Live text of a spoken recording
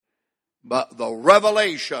but the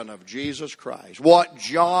revelation of Jesus Christ. What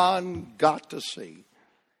John got to see.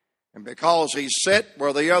 And because he sat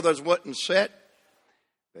where the others wouldn't sit,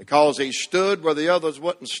 because he stood where the others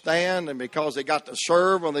wouldn't stand, and because he got to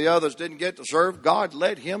serve when the others didn't get to serve, God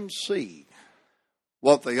let him see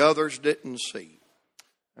what the others didn't see.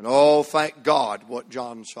 And oh, thank God what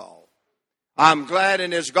John saw. I'm glad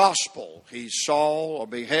in his gospel he saw or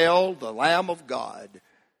beheld the Lamb of God.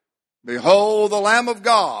 Behold the Lamb of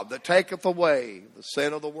God that taketh away the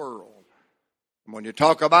sin of the world. And when you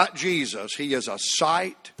talk about Jesus, he is a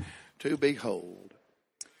sight to behold.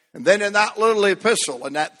 And then in that little epistle,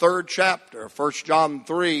 in that 3rd chapter, 1 John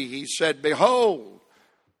 3, he said, behold,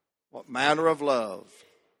 what manner of love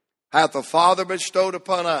hath the Father bestowed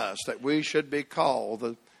upon us, that we should be called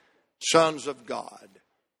the sons of God.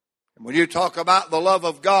 And when you talk about the love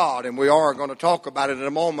of God, and we are going to talk about it in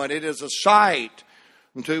a moment, it is a sight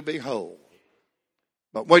to behold.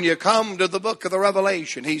 But when you come to the book of the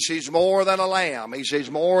Revelation, he sees more than a lamb. He sees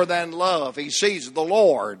more than love. He sees the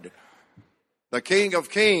Lord, the King of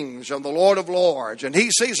kings and the Lord of lords. And he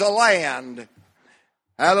sees a land,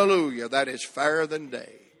 hallelujah, that is fairer than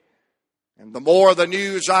day. And the more the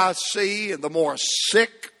news I see, and the more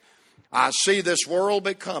sick I see this world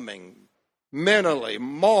becoming, mentally,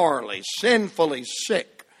 morally, sinfully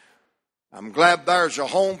sick, I'm glad there's a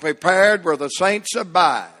home prepared where the saints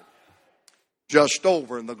abide, just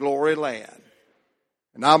over in the glory land.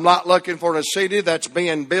 And I'm not looking for a city that's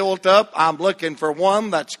being built up. I'm looking for one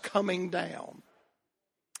that's coming down.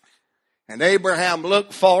 And Abraham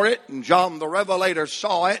looked for it, and John the Revelator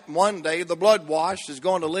saw it, and one day the blood-washed is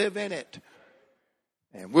going to live in it.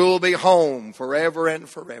 And we'll be home forever and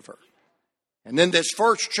forever. And in this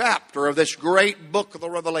first chapter of this great book of the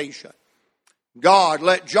Revelation, God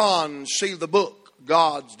let John see the book,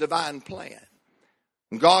 God's divine plan.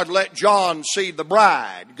 God let John see the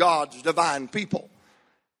bride, God's divine people.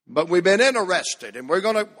 But we've been interested, and we're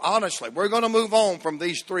going to move on from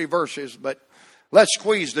these 3 verses, but let's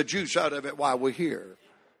squeeze the juice out of it while we're here.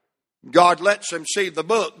 God lets him see the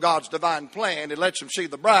book, God's divine plan. He lets him see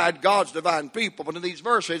the bride, God's divine people. But in these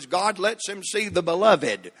verses, God lets him see the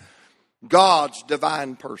beloved, God's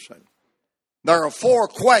divine person. There are 4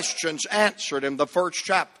 questions answered in the first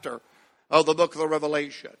chapter of the book of the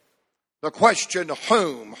Revelation. The question,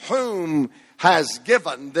 whom? Whom has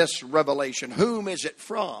given this revelation? Whom is it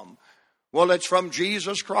from? Well, it's from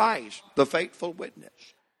Jesus Christ, the faithful witness.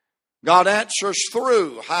 God answers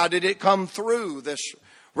through. How did it come through this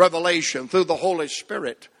revelation? Through the Holy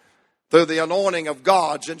Spirit, through the anointing of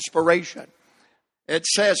God's inspiration. It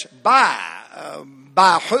says,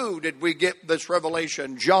 by who did we get this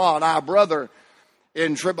revelation? John, our brother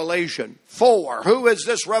in tribulation. For. Who is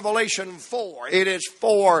this revelation for? It is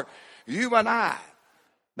for you and I,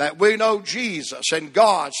 that we know Jesus and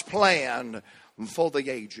God's plan for the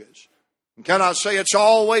ages. And can I say it's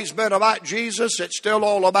always been about Jesus? It's still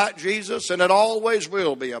all about Jesus, and it always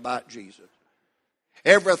will be about Jesus.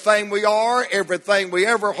 Everything we are, everything we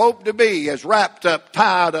ever hope to be is wrapped up,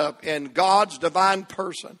 tied up in God's divine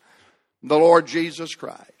person, the Lord Jesus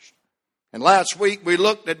Christ. And last week we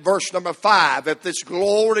looked at verse number 5, at this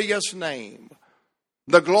glorious name,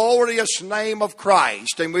 the glorious name of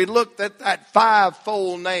Christ. And we looked at that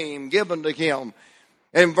 5-fold name given to him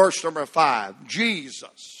in verse number 5.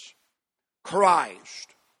 Jesus, Christ,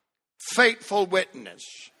 faithful witness,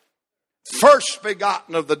 first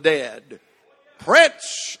begotten of the dead,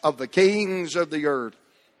 Prince of the kings of the earth.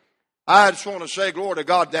 I just want to say, glory to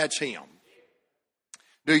God, that's him.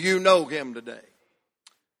 Do you know him today?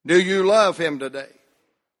 Do you love him today?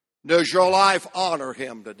 Does your life honor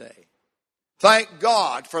him today? Thank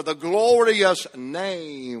God for the glorious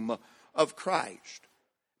name of Christ.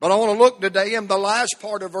 But I want to look today in the last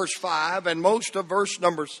part of verse 5 and most of verse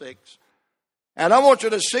number 6. And I want you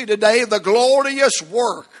to see today the glorious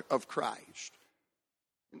work of Christ.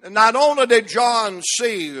 Not only did John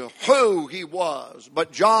see who he was,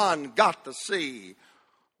 but John got to see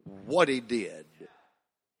what he did.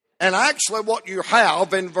 And actually what you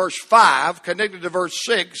have in verse 5 connected to verse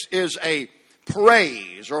 6 is a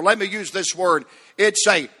praise, or let me use this word, it's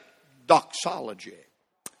a doxology.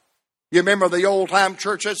 You remember the old time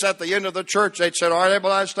churches at the end of the church, they'd say, all right,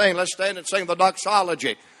 everybody stand, let's stand and sing the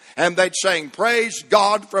doxology. And they'd sing, praise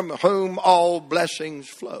God from whom all blessings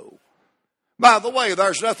flow. By the way,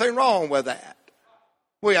 there's nothing wrong with that.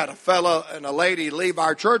 We had a fellow and a lady leave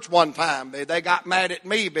our church one time. They got mad at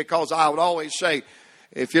me because I would always say,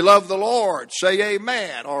 if you love the Lord, say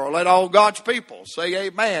amen, or let all God's people say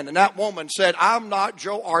amen. And that woman said, I'm not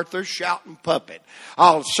Joe Arthur's shouting puppet.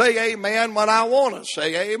 I'll say amen when I want to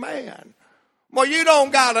say amen. Well, you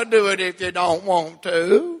don't got to do it if you don't want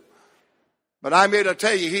to. But I'm here to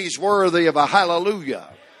tell you He's worthy of a hallelujah.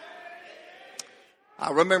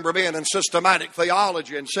 I remember being in systematic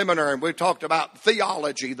theology in seminary, and we talked about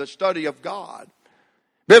theology, the study of God.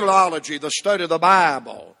 Bibliology, the study of the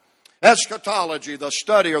Bible. Eschatology, the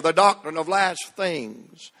study or the doctrine of last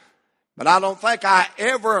things. But I don't think I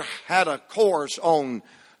ever had a course on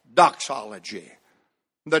doxology,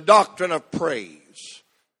 the doctrine of praise.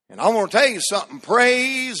 And I want to tell you something.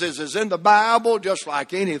 Praise is in the Bible just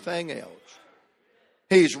like anything else.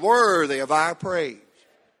 He's worthy of our praise.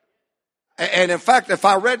 And in fact, if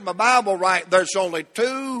I read my Bible right, there's only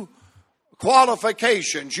 2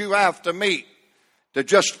 qualifications you have to meet to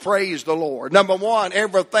just praise the Lord. Number 1,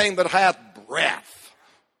 everything that hath breath.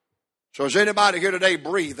 So is anybody here today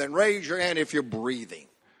breathing? Raise your hand if you're breathing.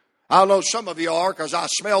 I know some of you are, because I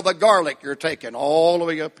smell the garlic you're taking all the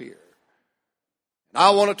way up here. And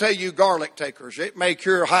I want to tell you, garlic takers, it may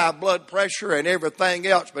cure high blood pressure and everything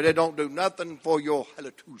else, but it don't do nothing for your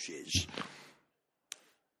halitosis.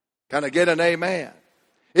 Can I get an amen?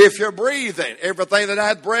 If you're breathing, everything that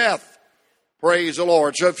hath breath, praise the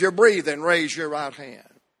Lord. So if you're breathing, raise your right hand.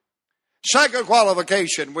 Second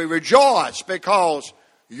qualification, we rejoice because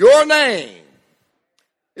your name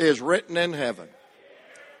is written in heaven.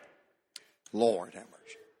 Lord have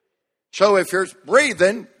mercy. So if you're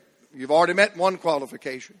breathing, you've already met one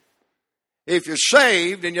qualification. If you're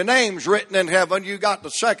saved and your name's written in heaven, you got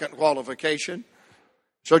the second qualification.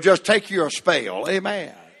 So just take your spell.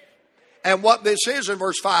 Amen. And what this is in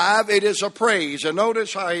verse 5, it is a praise. And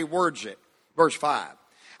notice how he words it. Verse 5.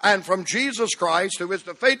 And from Jesus Christ, who is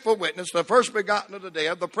the faithful witness, the first begotten of the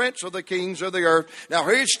dead, the prince of the kings of the earth. Now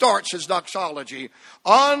here he starts his doxology.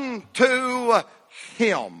 Unto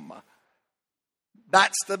him.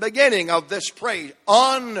 That's the beginning of this praise.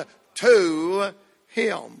 Unto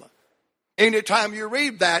him. Anytime you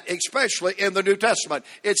read that, especially in the New Testament,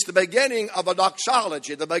 it's the beginning of a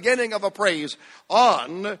doxology, the beginning of a praise.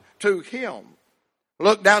 Unto him.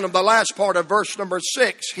 Look down in the last part of verse number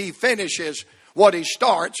 6. He finishes what he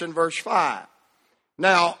starts in verse 5.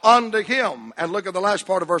 Now, unto him, and look at the last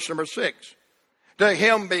part of verse number 6. To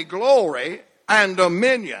him be glory and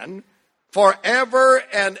dominion forever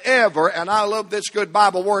and ever. And I love this good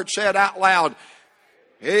Bible word said out loud.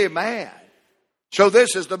 Amen. So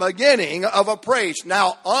this is the beginning of a praise.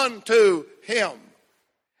 Now unto him.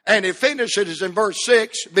 And he finishes in verse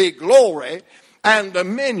 6. Be glory and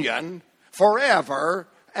dominion forever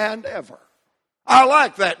and ever. I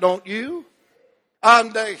like that, don't you?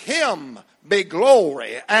 Unto him be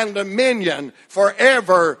glory and dominion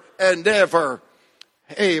forever and ever.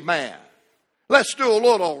 Amen. Let's do a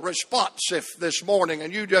little responsive this morning,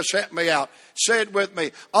 and you just help me out. Say it with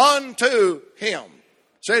me. Unto him.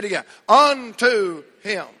 Say it again. Unto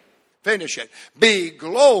him. Finish it. Be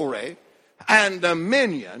glory and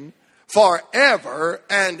dominion forever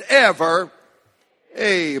and ever.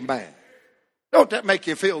 Amen. Don't that make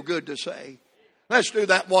you feel good to say? Let's do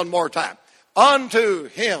that one more time. Unto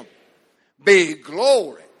him be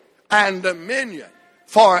glory and dominion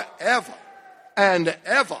forever and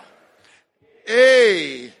ever.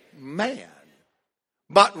 Amen.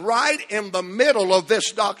 But right in the middle of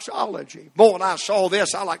this doxology, boy, when I saw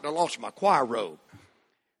this, I like to lost my choir robe.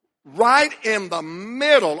 Right in the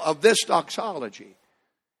middle of this doxology,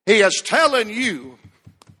 he is telling you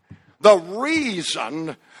the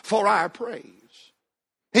reason for our praise.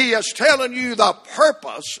 He is telling you the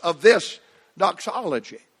purpose of this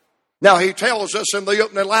doxology. Now he tells us in the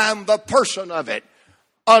opening line the person of it.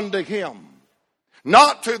 Unto him.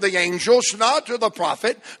 Not to the angels, not to the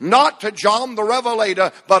prophet, not to John the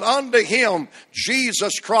Revelator, but unto him,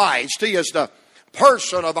 Jesus Christ. He is the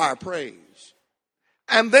person of our praise.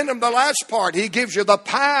 And then in the last part, he gives you the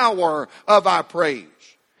power of our praise.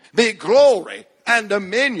 Be glory and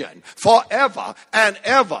dominion forever and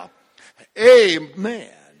ever. Amen.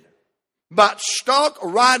 But stuck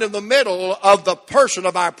right in the middle of the person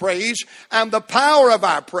of our praise and the power of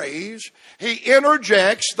our praise, he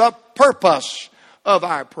interjects the purpose of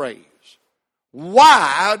our praise.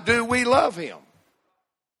 Why do we love him?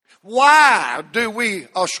 Why do we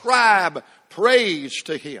ascribe praise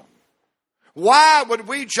to him? Why would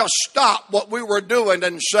we just stop what we were doing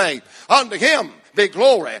and say, unto him be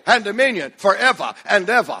glory and dominion forever and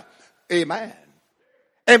ever. Amen.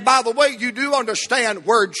 And by the way, you do understand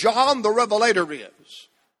where John the Revelator is.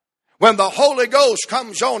 When the Holy Ghost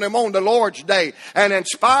comes on him on the Lord's day and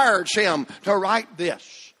inspires him to write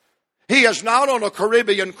this. He is not on a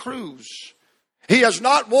Caribbean cruise. He is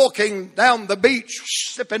not walking down the beach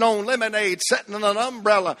sipping on lemonade, sitting in an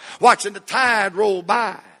umbrella, watching the tide roll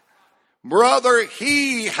by. Brother,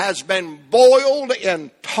 he has been boiled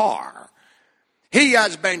in tar. He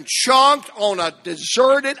has been chunked on a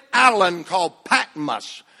deserted island called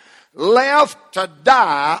Patmos, left to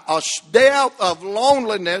die a death of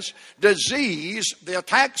loneliness, disease, the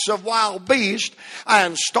attacks of wild beasts,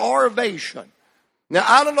 and starvation. Now,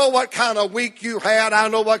 I don't know what kind of week you had. I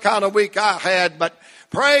don't know what kind of week I had, but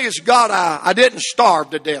praise God, I didn't starve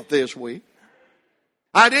to death this week.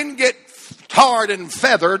 I didn't get tarred and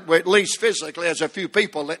feathered, well, at least physically, as a few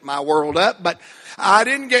people lit my world up, but I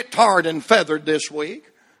didn't get tarred and feathered this week.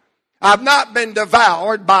 I've not been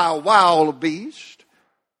devoured by a wild beast.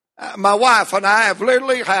 My wife and I have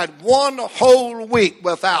literally had one whole week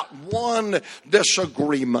without one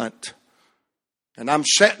disagreement. And I'm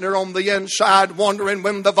sitting there on the inside wondering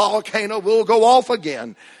when the volcano will go off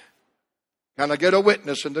again. Can I get a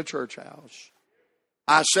witness in the church house?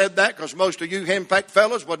 I said that because most of you henpecked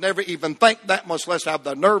fellas would never even think that, much less have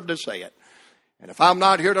the nerve to say it. And if I'm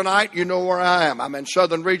not here tonight, you know where I am. I'm in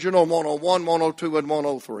Southern Regional 101, 102, and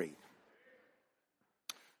 103.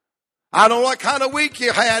 I don't know what kind of week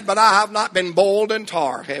you had, but I have not been boiled in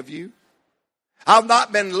tar, have you? I've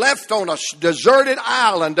not been left on a deserted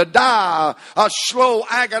island to die a slow,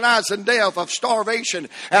 agonizing death of starvation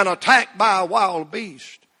and attacked by a wild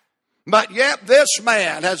beast. But yet this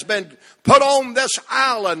man has been put on this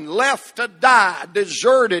island, left to die,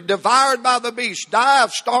 deserted, devoured by the beast, die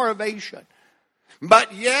of starvation.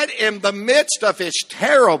 But yet in the midst of his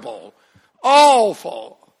terrible,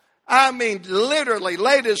 awful, I mean literally,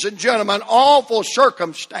 ladies and gentlemen, awful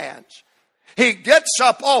circumstance, he gets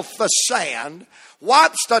up off the sand,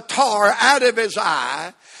 wipes the tar out of his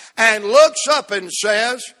eye, and looks up and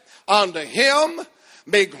says, "Unto him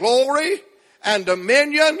be glory and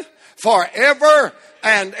dominion forever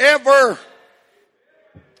and ever.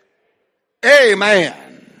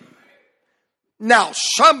 Amen." Now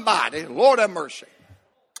somebody, Lord have mercy,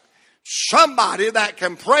 somebody that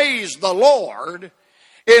can praise the Lord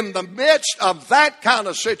in the midst of that kind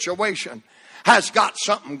of situation has got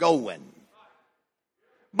something going.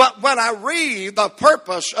 But when I read the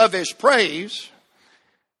purpose of his praise,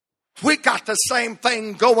 we got the same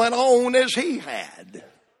thing going on as he had.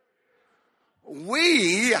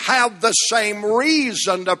 We have the same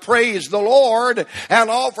reason to praise the Lord and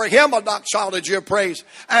offer him a doxology of praise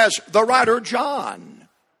as the writer John.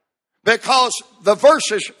 Because the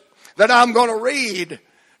verses that I'm going to read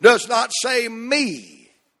does not say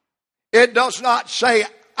me. It does not say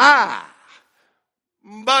I.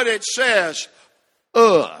 But it says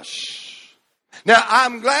us. Now,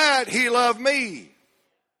 I'm glad he loved me.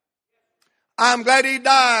 I'm glad he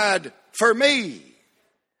died for me.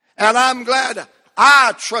 And I'm glad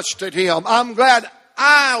I trusted him. I'm glad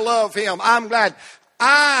I love him. I'm glad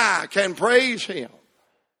I can praise him.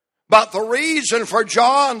 But the reason for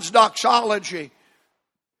John's doxology,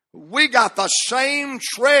 we got the same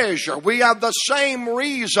treasure. We have the same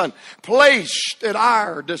reason placed at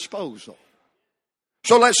our disposal.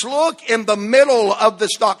 So let's look in the middle of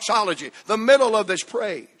this doxology, the middle of this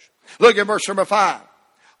praise. Look at verse number 5.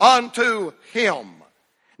 Unto him.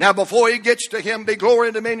 Now, before he gets to him, be glory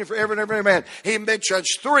and dominion forever and ever, amen, he mentions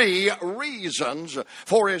 3 reasons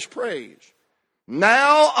for his praise.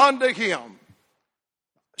 Now unto him.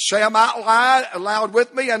 Say them out loud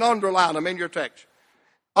with me and underline them in your text.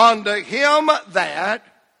 Unto him that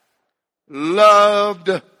loved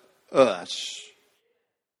us.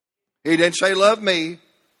 He didn't say love me,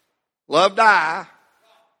 loved I,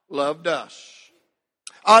 loved us.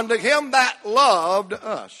 Unto him that loved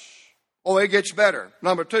us. Oh, it gets better.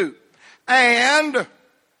 Number 2. And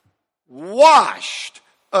washed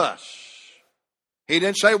us. He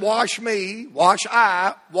didn't say wash me, wash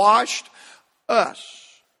I, washed us.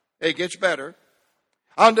 It gets better.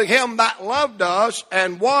 Unto him that loved us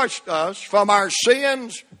and washed us from our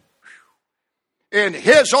sins in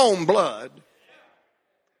his own blood.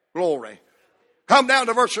 Glory. Come down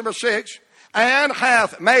to verse number 6. And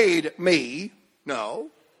hath made me,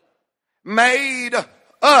 made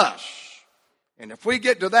us. And if we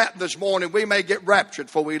get to that this morning, we may get raptured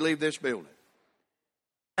before we leave this building.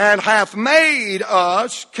 And hath made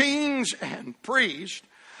us kings and priests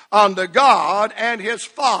unto God and his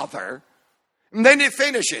Father. And then he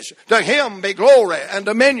finishes, to him be glory and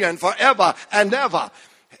dominion forever and ever.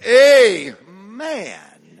 Amen.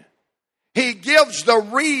 He gives the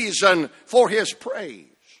reason for his praise.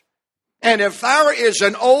 And if there is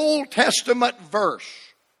an Old Testament verse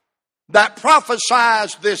that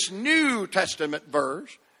prophesies this New Testament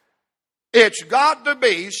verse, it's got to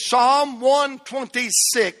be Psalm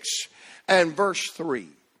 126 and verse 3.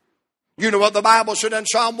 You know what the Bible said in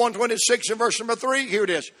Psalm 126 and verse number 3? Here it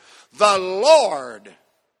is. The Lord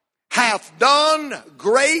hath done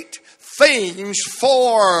great things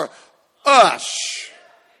for us,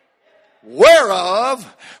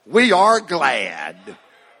 whereof we are glad.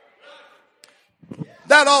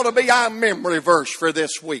 That ought to be our memory verse for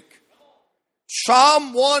this week.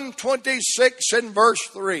 Psalm 126 and verse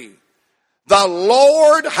 3. The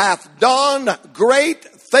Lord hath done great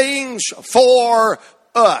things for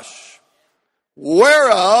us,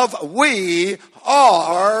 whereof we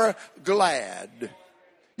are glad.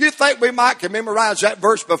 You think we might can memorize that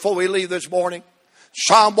verse before we leave this morning?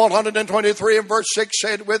 Psalm 123 and verse 6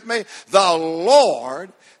 said with me, the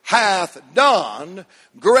Lord hath done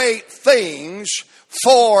great things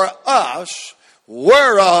for us,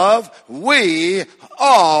 whereof we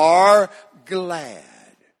are glad.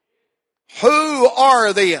 Who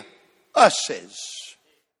are the us's?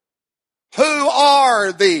 Who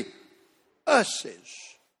are the us's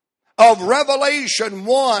of Revelation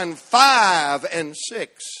 1, 5, and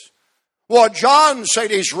 6? Well, John said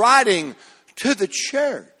he's writing to the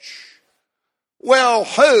church. Well,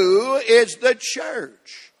 who is the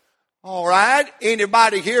church? All right.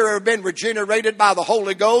 Anybody here ever been regenerated by the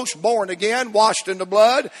Holy Ghost, born again, washed in the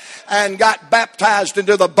blood, and got baptized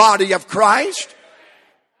into the body of Christ?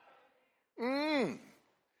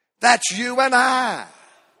 That's you and I.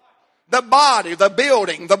 The body, the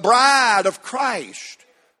building, the bride of Christ.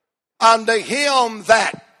 Unto him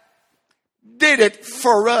that did it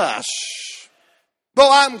for us. Boy,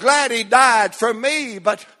 I'm glad he died for me,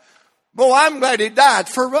 but boy, I'm glad he died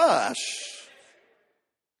for us.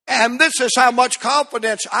 And this is how much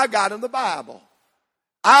confidence I got in the Bible.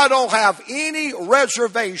 I don't have any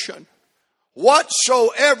reservation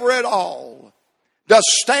whatsoever at all to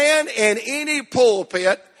stand in any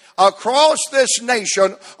pulpit across this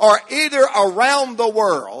nation or either around the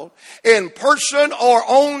world, in person or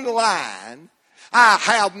online. I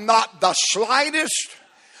have not the slightest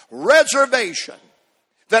reservation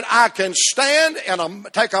that I can stand and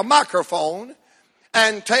take a microphone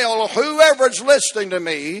and tell whoever's listening to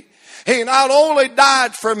me, he not only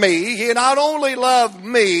died for me, he not only loved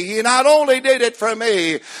me, he not only did it for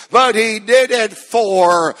me, but he did it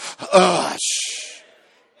for us.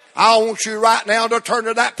 I want you right now to turn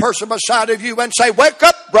to that person beside of you and say, wake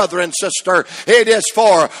up, brother and sister. It is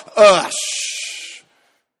for us.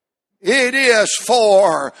 It is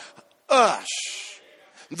for us.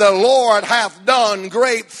 The Lord hath done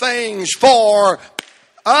great things for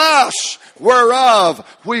us,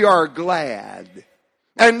 whereof we are glad.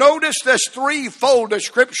 And notice this threefold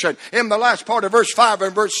description in the last part of verse 5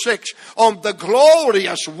 and verse 6 on the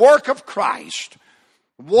glorious work of Christ.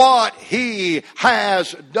 What he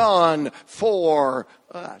has done for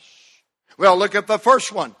us. Well, look at the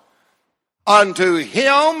first one. Unto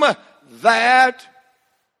him that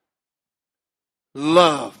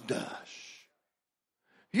loved us.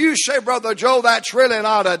 You say, Brother Joe, that's really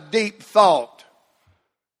not a deep thought.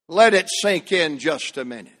 Let it sink in just a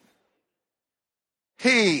minute.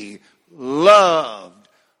 He loved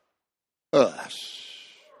us.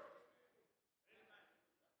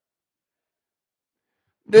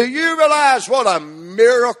 Do you realize what a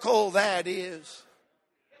miracle that is?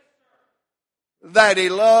 That he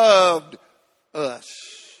loved us.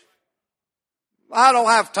 I don't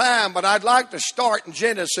have time, but I'd like to start in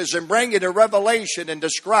Genesis and bring you to Revelation and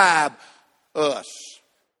describe us.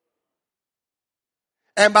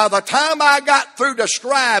 And by the time I got through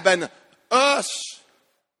describing us,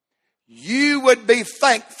 you would be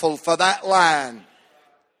thankful for that line,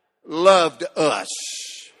 loved us.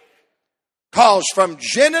 Because from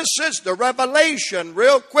Genesis to Revelation,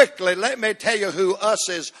 real quickly, let me tell you who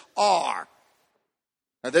us's are.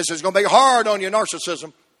 Now, this is going to be hard on your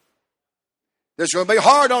narcissism. This is going to be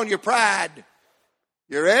hard on your pride.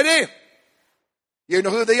 You ready? You know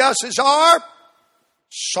who the us's are?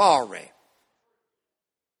 Sorry.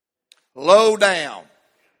 Low down.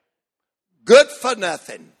 Good for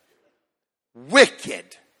nothing.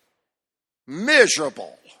 Wicked.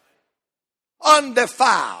 Miserable.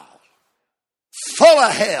 Undefiled. Full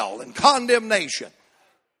of hell and condemnation.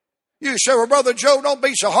 You say, well, Brother Joe, don't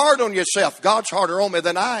be so hard on yourself. God's harder on me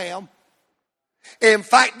than I am. In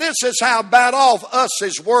fact, this is how bad off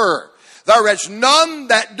us's were. There is none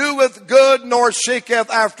that doeth good nor seeketh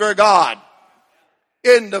after God.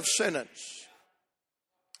 End of sentence.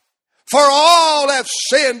 For all have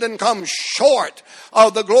sinned and come short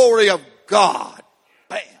of the glory of God.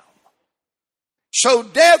 Bam. So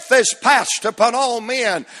death is passed upon all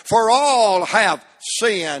men, for all have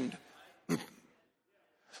sinned.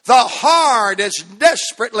 The heart is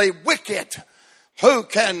desperately wicked. Who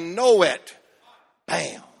can know it?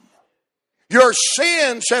 Bam. Your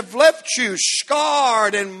sins have left you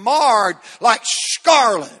scarred and marred like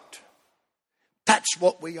scarlet. That's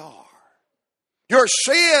what we are. Your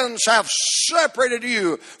sins have separated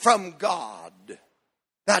you from God.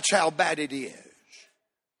 That's how bad it is.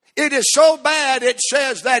 It is so bad, it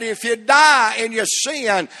says that if you die in your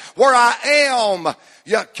sin, where I am,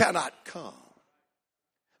 you cannot come.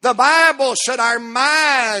 The Bible said our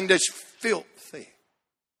mind is filthy.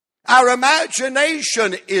 Our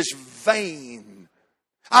imagination is vain.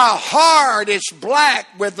 Our heart is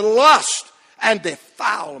black with lust and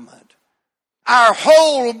defilement. Our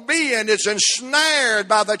whole being is ensnared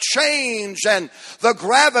by the chains and the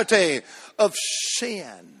gravity of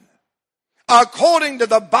sin. According to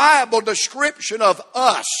the Bible description of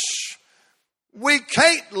us, we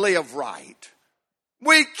can't live right.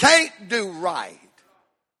 We can't do right.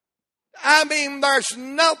 I mean, there's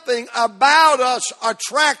nothing about us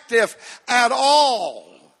attractive at all.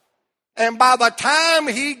 And by the time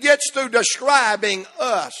he gets through describing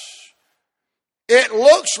us, it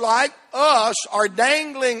looks like us are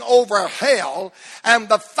dangling over hell and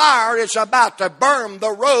the fire is about to burn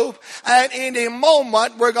the rope, and any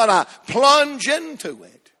moment we're going to plunge into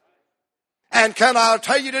it. And can I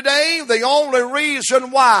tell you today, the only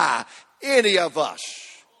reason why any of us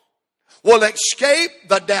will escape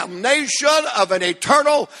the damnation of an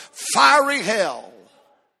eternal fiery hell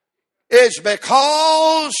is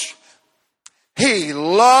because he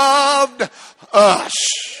loved us.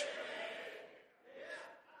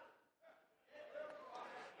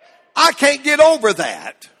 I can't get over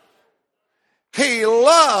that. He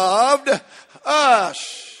loved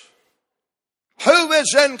us. Who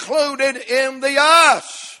is included in the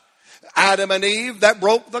us? Adam and Eve that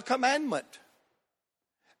broke the commandment.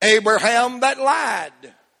 Abraham that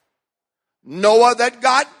lied. Noah that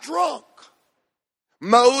got drunk.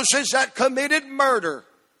 Moses that committed murder.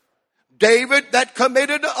 David that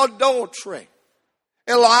committed adultery.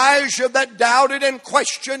 Elijah that doubted and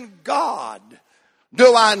questioned God.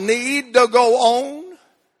 Do I need to go on?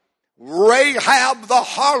 Rahab the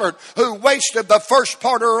harlot who wasted the first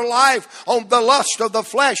part of her life on the lust of the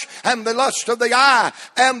flesh and the lust of the eye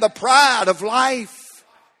and the pride of life.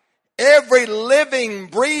 Every living,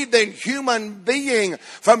 breathing human being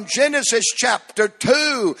from Genesis chapter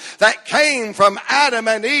 2 that came from Adam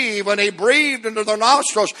and Eve when he breathed into their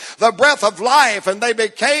nostrils the breath of life and they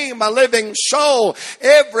became a living soul.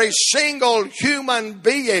 Every single human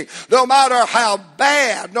being, no matter how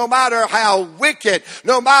bad, no matter how wicked,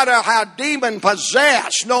 no matter how demon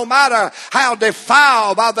possessed, no matter how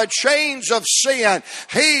defiled by the chains of sin,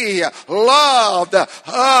 he loved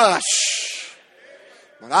us.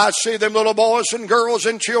 When I see them little boys and girls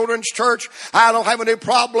in children's church, I don't have any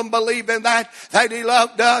problem believing that he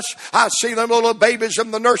loved us. I see them little babies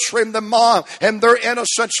in the nursery and the mom and their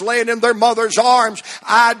innocence laying in their mother's arms.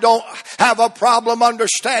 I don't have a problem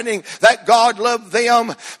understanding that God loved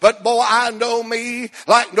them. But boy, I know me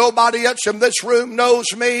like nobody else in this room knows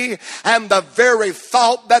me. And the very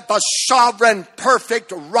thought that the sovereign,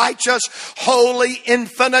 perfect, righteous, holy,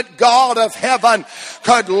 infinite God of heaven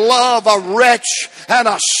could love a wretch and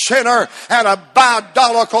a sinner and a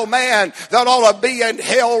diabolical man that ought to be in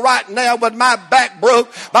hell right now with my back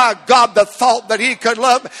broke. By God, the thought that he could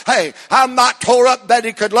love. Hey, I'm not tore up that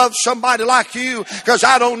he could love somebody like you, because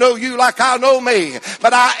I don't know you like I know me.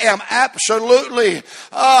 But I am absolutely in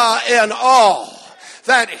awe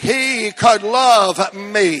that he could love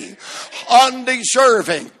me,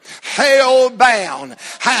 undeserving, hell-bound,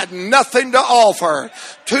 had nothing to offer,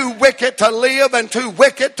 too wicked to live and too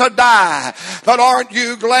wicked to die. But aren't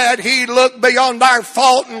you glad he looked beyond our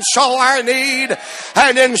fault and saw our need,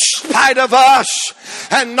 and in spite of us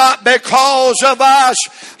and not because of us,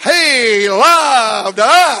 he loved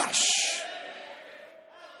us.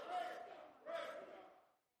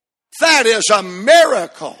 That is a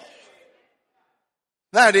miracle,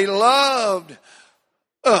 that he loved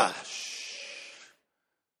us.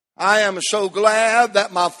 I am so glad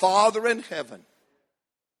that my Father in heaven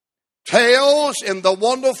tells in the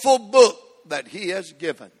wonderful book that he has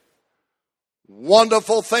given.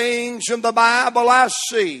 Wonderful things in the Bible I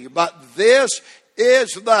see, but this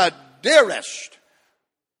is the dearest,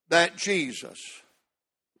 that Jesus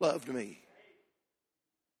loved me.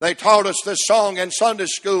 They taught us this song in Sunday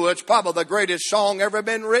school. It's probably the greatest song ever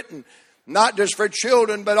been written. Not just for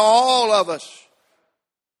children, but all of us.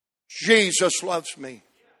 Jesus loves me.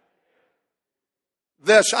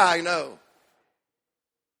 This I know,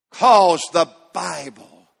 'cause the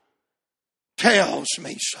Bible tells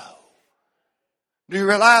me so. Do you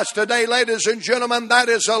realize today, ladies and gentlemen, that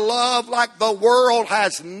is a love like the world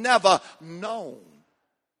has never known.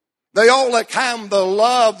 The only kind of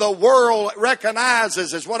love the world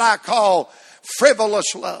recognizes is what I call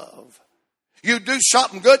frivolous love. You do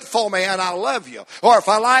something good for me and I love you. Or if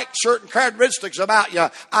I like certain characteristics about you,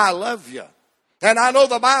 I love you. And I know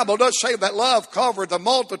the Bible does say that love covered the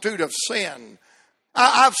multitude of sin.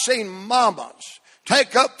 I've seen mamas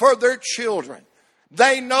take up for their children.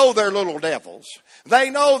 They know they're little devils. They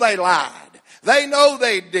know they lied. They know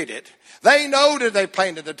they did it. They know that they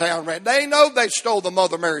painted the town red. They know they stole the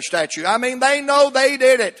Mother Mary statue. I mean, they know they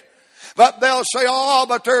did it. But they'll say, oh,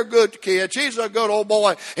 but they're good kids. He's a good old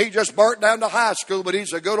boy. He just burnt down to high school, but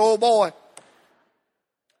he's a good old boy.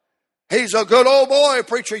 He's a good old boy,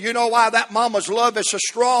 preacher. You know why that mama's love is so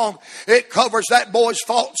strong? It covers that boy's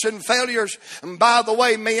faults and failures. And by the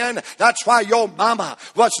way, men, that's why your mama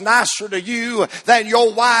was nicer to you than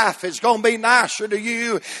your wife is going to be nicer to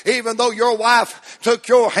you. Even though your wife took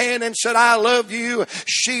your hand and said, I love you,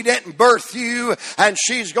 she didn't birth you, and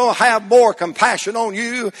she's going to have more compassion on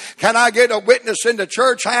you. Can I get a witness in the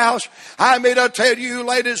church house? I mean to tell you,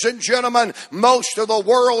 ladies and gentlemen, most of the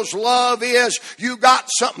world's love is you got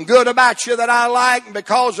something good about you that I like, and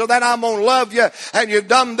because of that I'm going to love you, and you've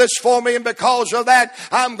done this for me, and because of that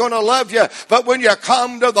I'm going to love you. But when you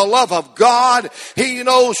come to the love of God, He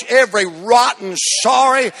knows every rotten,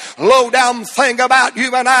 sorry, low down thing about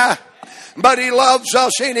you and I. But He loves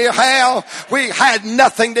us anyhow. We had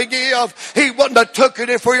nothing to give. He wouldn't have took it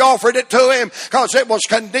if we offered it to Him, because it was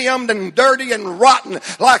condemned and dirty and rotten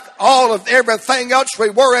like all of everything else we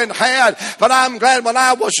were and had. But I'm glad when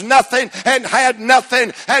I was nothing and had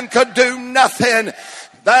nothing and could do nothing,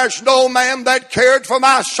 there's no man that cared for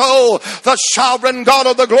my soul. The sovereign God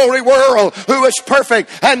of the glory world, who is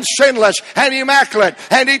perfect and sinless and immaculate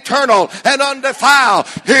and eternal and undefiled.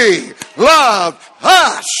 He loved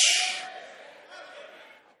us.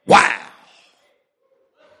 Wow.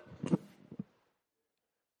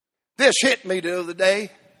 This hit me the other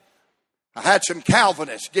day. I had some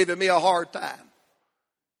Calvinists giving me a hard time.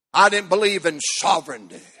 I didn't believe in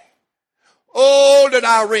sovereignty. Oh, did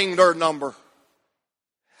I ring their number?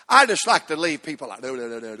 I just like to leave people out.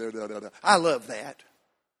 I love that.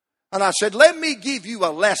 And I said, let me give you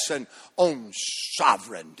a lesson on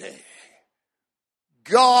sovereignty.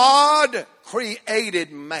 God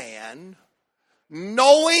created man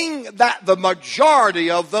knowing that the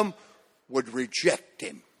majority of them would reject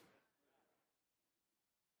Him.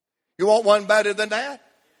 You want one better than that?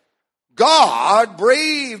 God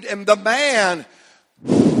breathed in the man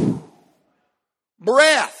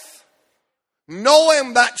breath,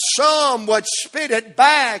 knowing that some would spit it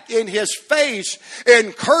back in his face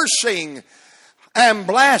in cursing and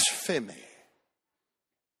blasphemy.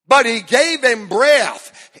 But He gave him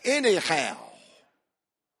breath anyhow.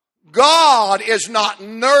 God is not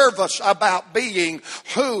nervous about being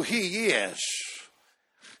who He is.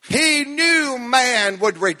 He knew man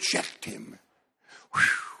would reject Him. Whew.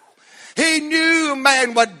 He knew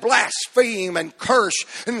man would blaspheme and curse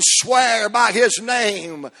and swear by His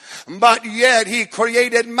name. But yet He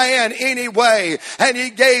created man anyway. And He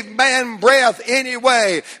gave man breath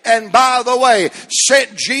anyway. And by the way,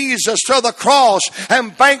 sent Jesus to the cross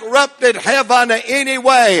and bankrupted heaven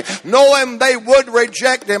anyway, knowing they would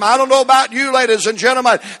reject Him. I don't know about you, ladies and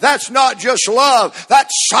gentlemen. That's not just love.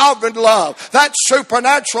 That's sovereign love. That's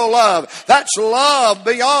supernatural love. That's love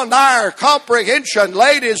beyond our comprehension.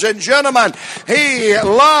 Ladies and gentlemen, He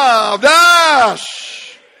loved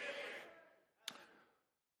us.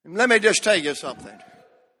 Let me just tell you something.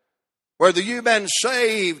 Whether you've been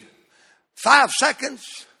saved 5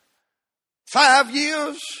 seconds, 5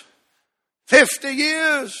 years, 50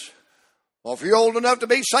 years, or if you're old enough to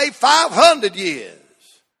be saved 500 years,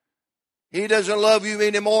 He doesn't love you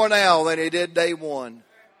any more now than He did day one.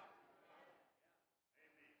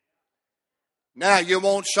 Now you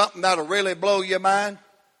want something that'll really blow your mind?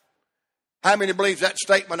 How many believes that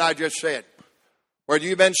statement I just said? Whether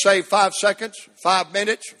you've been saved 5 seconds, 5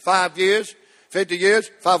 minutes, 5 years, 50 years,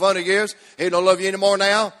 500 years, He don't love you any more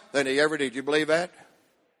now than He ever did. You believe that?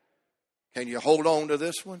 Can you hold on to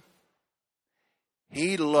this one?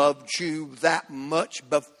 He loved you that much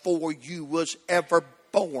before you was ever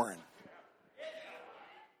born.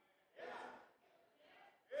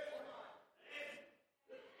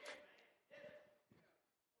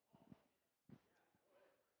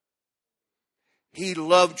 He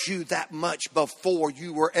loved you that much before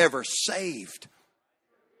you were ever saved.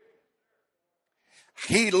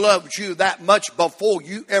 He loved you that much before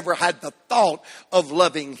you ever had the thought of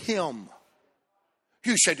loving Him.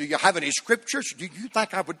 You said, do you have any scriptures? Do you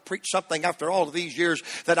think I would preach something after all of these years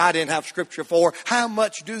that I didn't have scripture for? How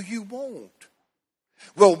much do you want?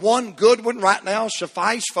 Will one good one right now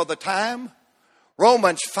suffice for the time?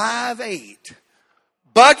 Romans 5:8.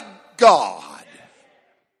 But God.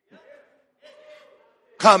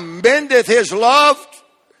 commendeth his love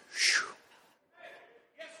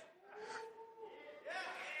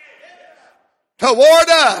toward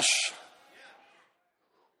us.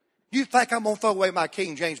 You think I'm going to throw away my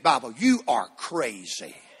King James Bible? You are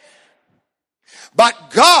crazy.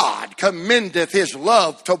 But God commendeth his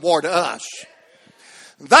love toward us,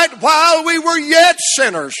 that while we were yet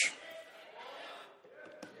sinners.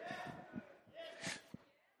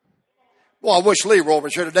 Well, I wish Leroy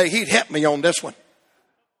was here today. He'd help me on this one.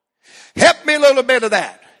 Help me a little bit of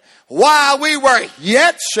that. While we were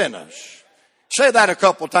yet sinners. Say that a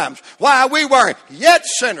couple times. While we were yet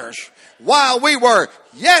sinners. While we were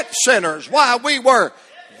yet sinners. While we were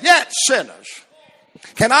yet sinners.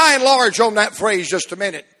 Can I enlarge on that phrase just a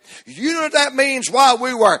minute? You know what that means? While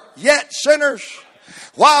we were yet sinners?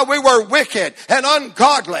 While we were wicked and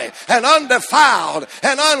ungodly and undefiled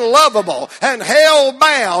and unlovable and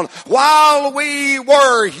hell-bound, while we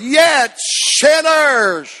were yet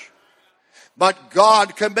sinners. But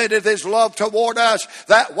God committed his love toward us,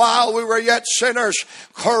 that while we were yet sinners,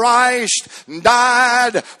 Christ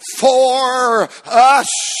died for us.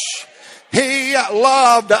 He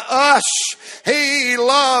loved us. He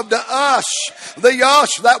loved us. The us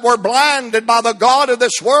that were blinded by the God of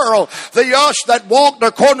this world. The us that walked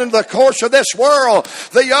according to the course of this world.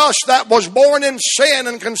 The us that was born in sin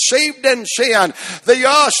and conceived in sin. The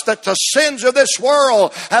us that the sins of this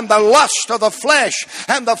world and the lust of the flesh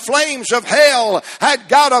and the flames of hell had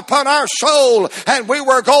got upon our soul, and we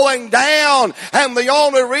were going down. And the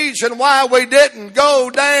only reason why we didn't go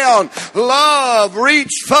down, love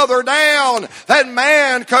reached further down than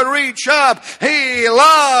man could reach up. He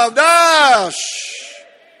loved us.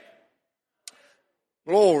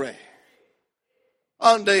 Glory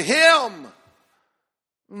unto him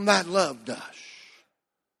that loved us.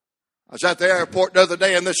 I was at the airport the other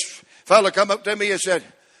day, and this fella come up to me and said,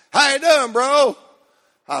 "How you doing, bro?"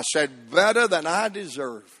 I said, "Better than I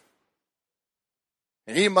deserve."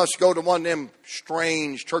 And he must go to one of them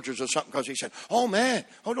strange churches or something, because he said, "Oh man,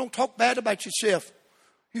 don't talk bad about yourself.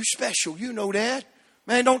 You special, you know that.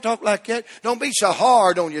 Man, don't talk like that. Don't be so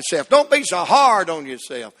hard on yourself. Don't be so hard on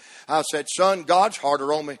yourself." I said, "Son, God's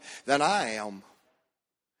harder on me than I am."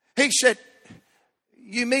 He said,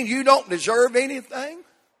 "You mean you don't deserve anything?"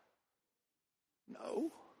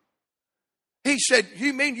 No. He said,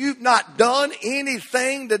 "You mean you've not done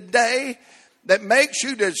anything today that makes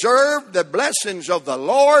you deserve the blessings of the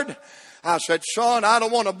Lord?" I said, "Son, I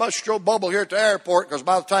don't want to bust your bubble here at the airport, because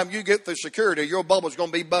by the time you get through security, your bubble's going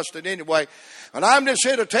to be busted anyway. And I'm just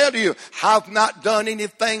here to tell you, I've not done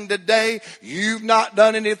anything today. You've not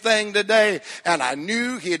done anything today." And I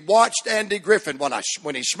knew he had watched Andy Griffin when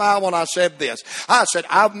he smiled when I said this. I said,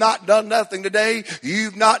 "I've not done nothing today.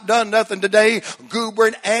 You've not done nothing today. Goober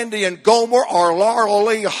and Andy and Gomer or Laurel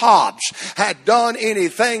Lee Hobbs had done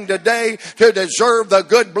anything today to deserve the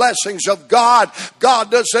good blessings of God. God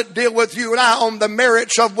doesn't deal with you and I on the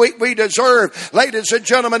merits of what we deserve. Ladies and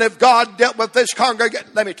gentlemen, if God dealt with this congregation,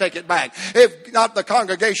 let me take it back. If not the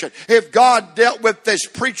congregation, if God dealt with this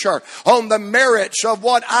preacher on the merits of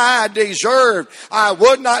what I deserved, I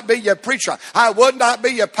would not be your preacher. I would not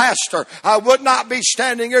be your pastor. I would not be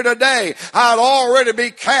standing here today. I'd already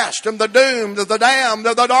be cast in the doom of the damned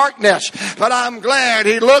of the darkness. But I'm glad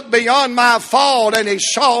he looked beyond my fault and he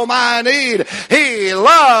saw my need. He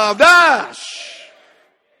loved us.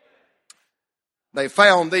 They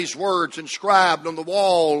found these words inscribed on the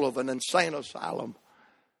wall of an insane asylum.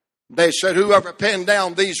 They said whoever penned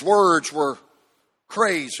down these words were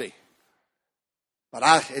crazy.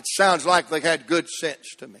 But it sounds like they had good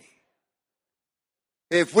sense to me.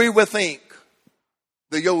 If we would think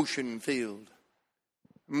the ocean filled,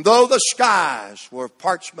 though the skies were of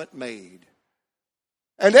parchment made,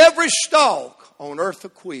 and every stalk on earth a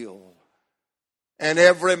quill, and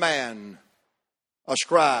every man a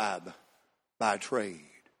scribe by trade,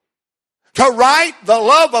 to write the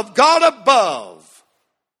love of God above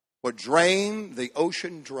would drain the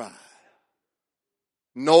ocean dry,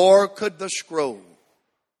 nor could the scroll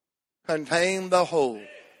contain the whole,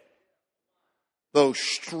 though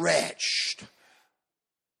stretched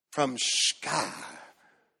from sky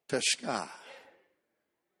to sky.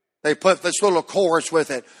 They put this little chorus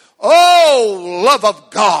with it. Oh, love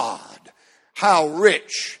of God, how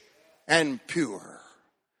rich and pure,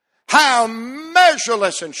 how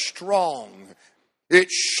measureless and strong, it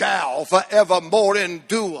shall forevermore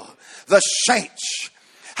endure the saints'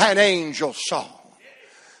 and angels' song.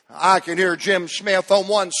 I can hear Jim Smith on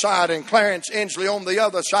one side and Clarence Inslee on the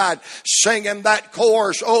other side singing that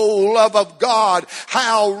chorus, "Oh, love of God,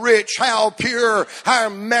 how rich, how pure, how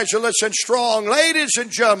measureless and strong." Ladies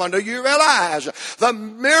and gentlemen, do you realize the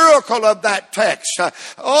miracle of that text?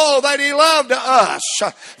 Oh, that He loved us,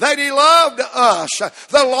 that He loved us,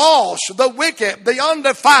 the lost, the wicked, the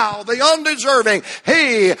undefiled, the undeserving.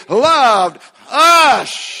 He loved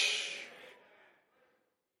us.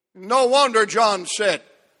 No wonder John said,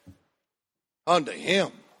 "Unto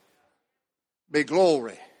Him be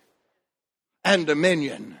glory and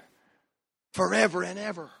dominion forever and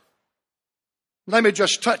ever." Let me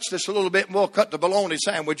just touch this a little bit and we'll cut the bologna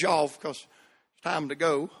sandwich off because it's time to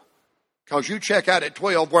go. Because you check out at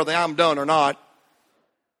 12 whether I'm done or not.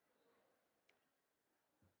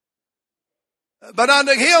 But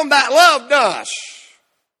unto Him that loved us.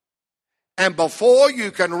 And before you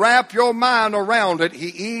can wrap your mind around it, He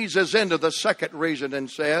eases into the second reason and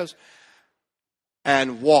says,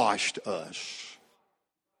 "And washed us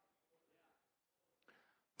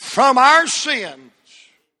from our sins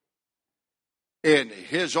in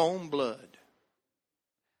His own blood."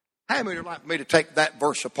 How many would like me to take that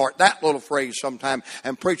verse apart, that little phrase sometime,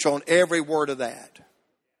 and preach on every word of that?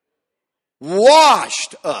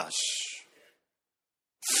 Washed us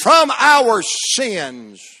from our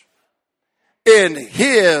sins in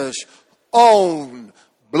His own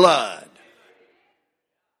blood.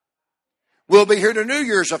 We'll be here to New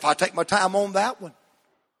Year's if I take my time on that one.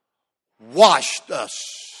 Washed us.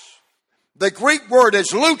 The Greek word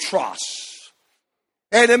is lutros,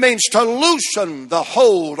 and it means to loosen the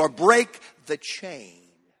hold or break the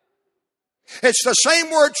chain. It's the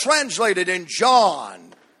same word translated in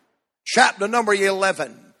John chapter number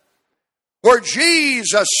 11, where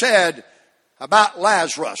Jesus said about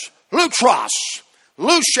Lazarus, "Lutros,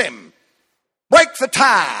 loose him, break the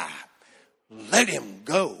tie, let him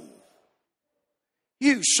go."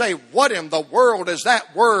 You say, what in the world does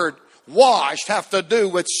that word washed have to do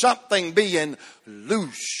with something being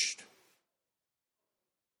loosed?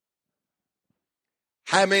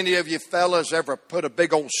 How many of you fellas ever put a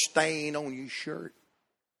big old stain on your shirt?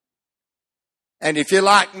 And if you're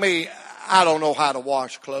like me, I don't know how to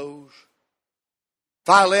wash clothes. If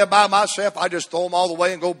I live by myself, I just throw them all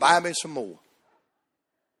away and go buy me some more.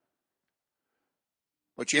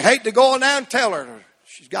 But you hate to go in there and tell her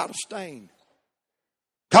she's got a stain.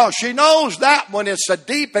 Because she knows that when it's so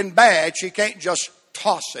deep and bad, she can't just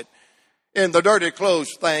toss it in the dirty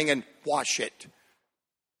clothes thing and wash it.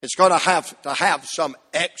 It's going to have some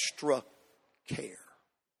extra care.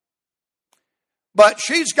 But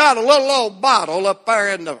she's got a little old bottle up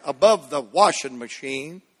there above the washing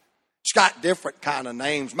machine. It's got different kind of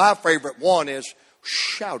names. My favorite one is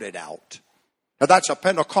Shout It Out. Now that's a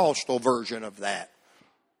Pentecostal version of that.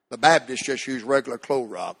 The Baptists just use regular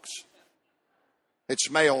Clorox. It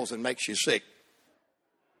smells and makes you sick.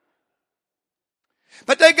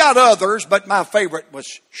 But they got others, but my favorite was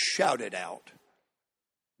Shout It Out.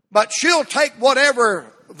 But she'll take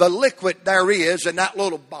whatever the liquid there is in that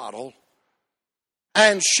little bottle,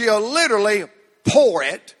 and she'll literally pour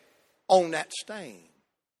it on that stain.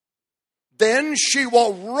 Then she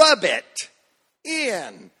will rub it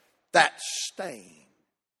in that stain.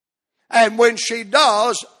 And when she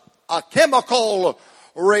does, a chemical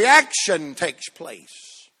reaction takes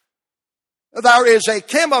place. There is a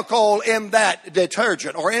chemical in that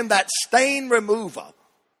detergent or in that stain remover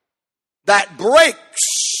that breaks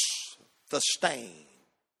the stain.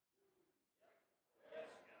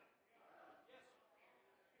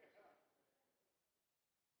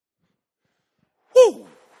 Woo!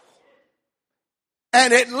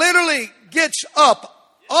 And it literally gets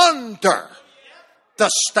up under the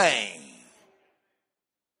stain.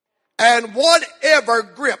 And whatever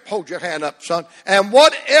grip, hold your hand up, son. And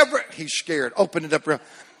whatever, he's scared, open it up real.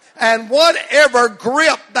 And whatever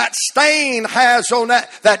grip that stain has on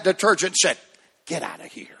that detergent said, get out of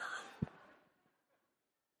here.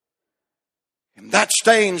 And that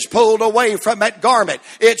stain's pulled away from that garment.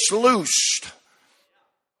 It's loosed.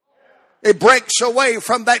 It breaks away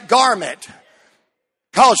from that garment.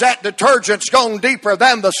 Because that detergent's gone deeper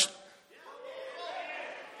than the...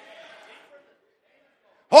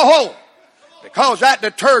 Oh, because that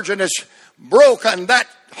detergent is broken that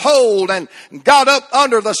hold and got up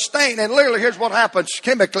under the stain. And literally, here's what happens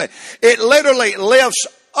chemically. It literally lifts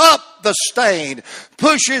up the stain,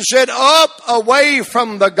 pushes it up away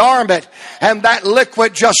from the garment, and that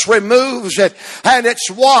liquid just removes it, and it's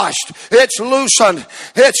washed, it's loosened,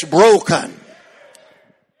 it's broken.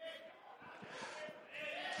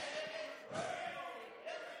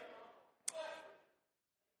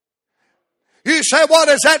 You say, what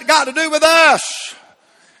has that got to do with us?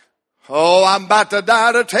 Oh, I'm about to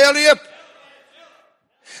die to tell you.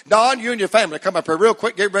 Don, you and your family come up here real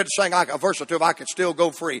quick. Get ready to sing a verse or two if I could still go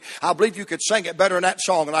free. I believe you could sing it better in that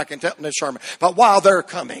song than I can tell in this sermon. But while they're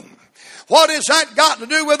coming, what has that got to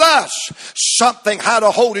do with us? Something had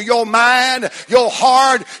a hold of your mind, your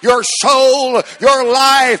heart, your soul, your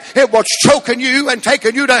life. It was choking you and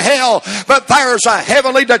taking you to hell. But there's a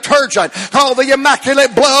heavenly detergent called the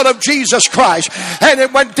immaculate blood of Jesus Christ. And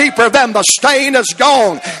it went deeper than the stain is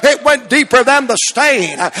gone. It went deeper than the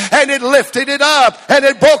stain. And it lifted it up. And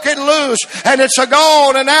it broke it loose. And it's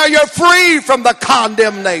gone. And now you're free from the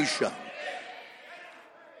condemnation.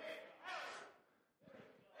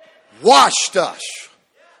 Washed us,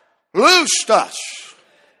 loosed us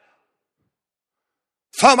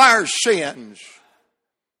from our sins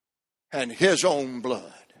and His own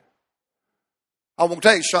blood. I want to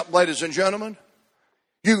tell you something, ladies and gentlemen.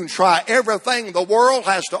 You can try everything the world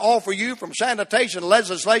has to offer you, from sanitation,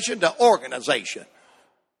 legislation to organization.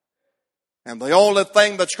 And the only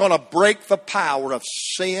thing that's going to break the power of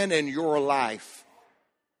sin in your life,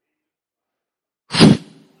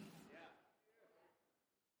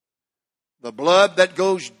 the blood that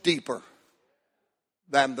goes deeper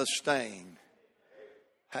than the stain,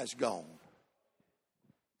 has gone.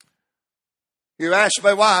 You ask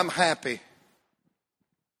me why I'm happy.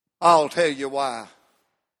 I'll tell you why.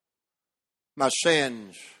 My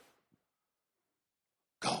sins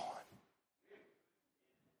gone.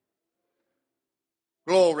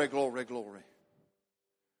 Glory, glory, glory.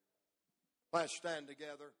 Let's stand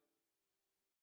together.